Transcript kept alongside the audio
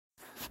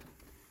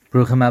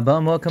Bruchim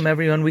Haba, welcome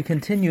everyone. We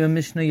continue in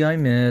Mishnah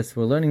Yomis.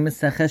 We're learning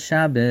Maseches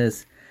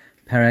Shabbos,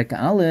 Perek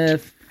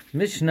Aleph,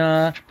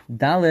 Mishnah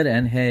Dalet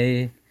and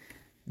Hey.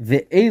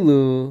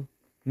 Ve'elu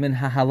min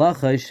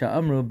hahalacha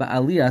sha'amru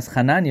ba'aliyas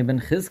Chananya ben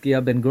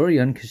Chizkiya ben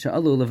Gurion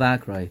k'sha'alu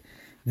levakroi.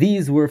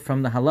 These were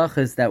from the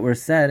halachas that were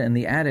said in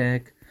the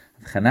attic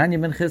of Chananya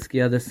ben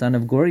Chizkiya, the son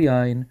of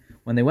Gurion,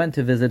 when they went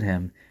to visit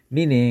him,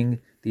 meaning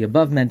the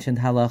above-mentioned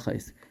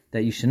halachas,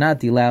 that you should not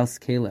delouse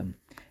kalim,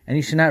 and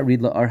you should not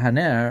read La'ar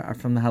Haner, are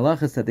from the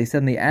halachas that they said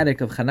in the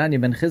attic of Chananya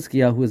ben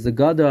Chizkiya, who is the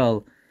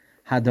Gadol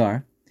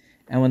Hadar.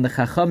 And when the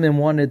Chachamim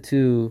wanted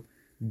to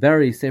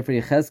bury Sefer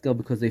Yechezkel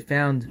because they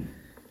found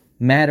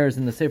matters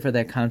in the Sefer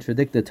that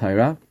contradict the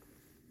Torah,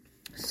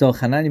 so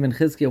Chananya ben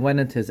Chizkiya went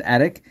into his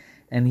attic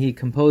and he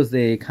composed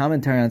a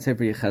commentary on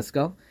Sefer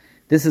Yechezkel.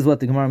 This is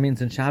what the Gemara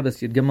means in Shabbos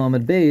Yud Gimel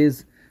Amud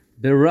Beis.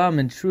 Biram,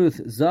 in truth,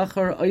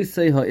 Zachar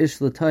Oisei Ha'ish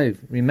L'Tov.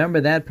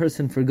 Remember that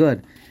person for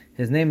good.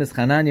 His name is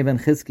Chananya ben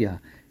Chizkiya.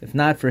 If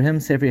not for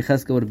him, Sefer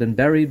Yechezkel would have been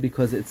buried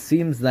because it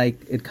seems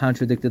like it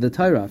contradicted the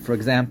Torah. For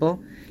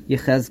example,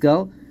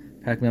 Yechezkel,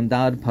 Parak Mem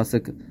Daled,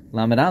 Pasuk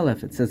Lamed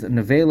Aleph, it says a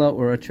nevela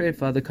or a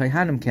treifa the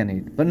Kohanim can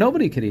eat, but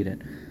nobody could eat it.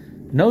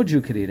 No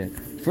Jew could eat it.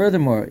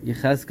 Furthermore,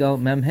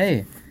 Yechezkel Mem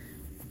Hey,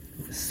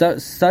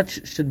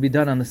 such should be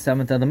done on the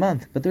 7th of the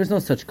month, but there's no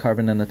such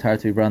carbon in the Torah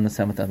to be brought on the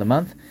 7th of the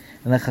month.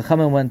 And the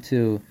Chachamim went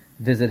to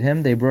visit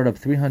him. They brought up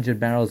 300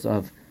 barrels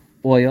of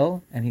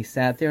oil, and he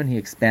sat there and he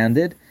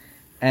expanded,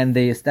 and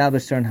they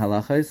established certain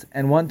halachas.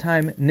 And one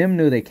time,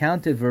 Nimnu, they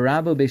counted,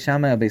 V'rabu Beis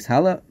Shammai al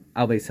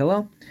Beis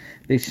Hillel.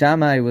 Beis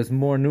Shammai was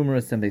more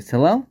numerous than Beis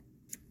Hillel,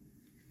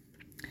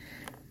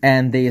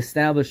 and they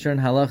established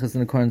certain halachas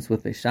in accordance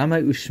with Beis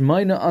Shammai.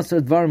 Ushmayna asar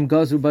dvarim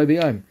gazru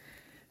b'yom.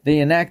 They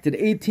enacted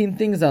 18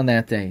 things on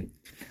that day.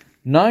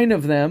 9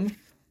 of them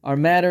are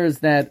matters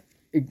that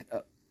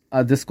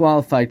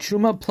disqualify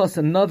Truma, plus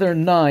another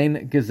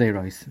 9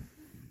 gezeros.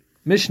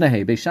 Mishnah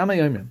Hey, Beis Shammai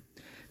Yomrim.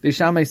 Beis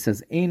Shammai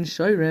says, Ein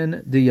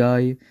shoyren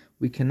diyai,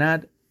 we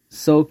cannot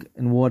soak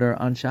in water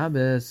on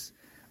Shabbos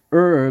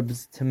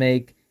herbs to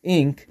make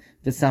ink,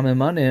 the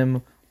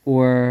samimanim,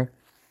 or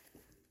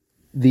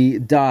the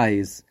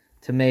dyes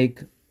to make,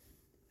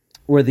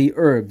 or the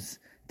herbs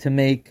to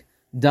make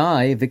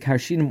dye, the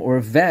karshinim, or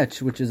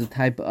vetch, which is a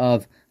type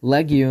of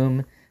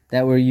legume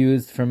that were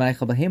used for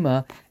meichel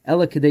bahima,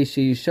 ela kadei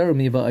sheyisharu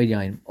miba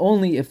ayayin.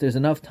 Only if there's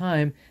enough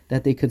time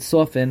that they could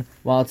soften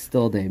while it's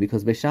still day.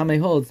 Because Beis Shammai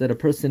holds that a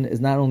person is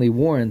not only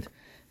warned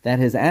that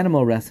his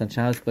animal rests on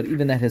Shabbos, but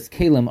even that his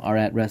kalim are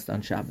at rest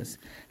on Shabbos.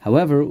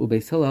 However,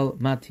 Beis Hillel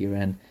matir,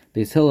 and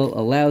Beis Hillel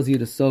allows you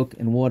to soak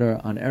in water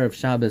on Erev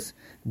Shabbos,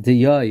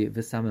 diyai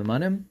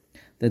v'samimanim,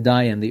 the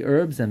dye and the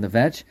herbs and the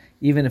vetch,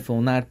 even if it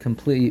will not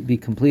be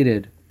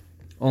completed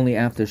only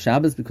after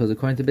Shabbos, because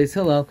according to Beis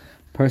Hillel,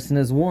 person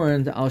is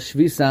warned al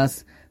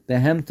shvisas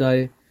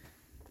behemtoi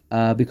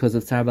because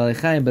of tzar balei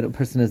chayim, but a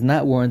person is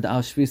not warned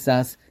al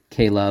shvisas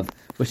kelav.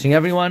 Wishing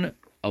everyone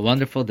a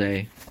wonderful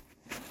day.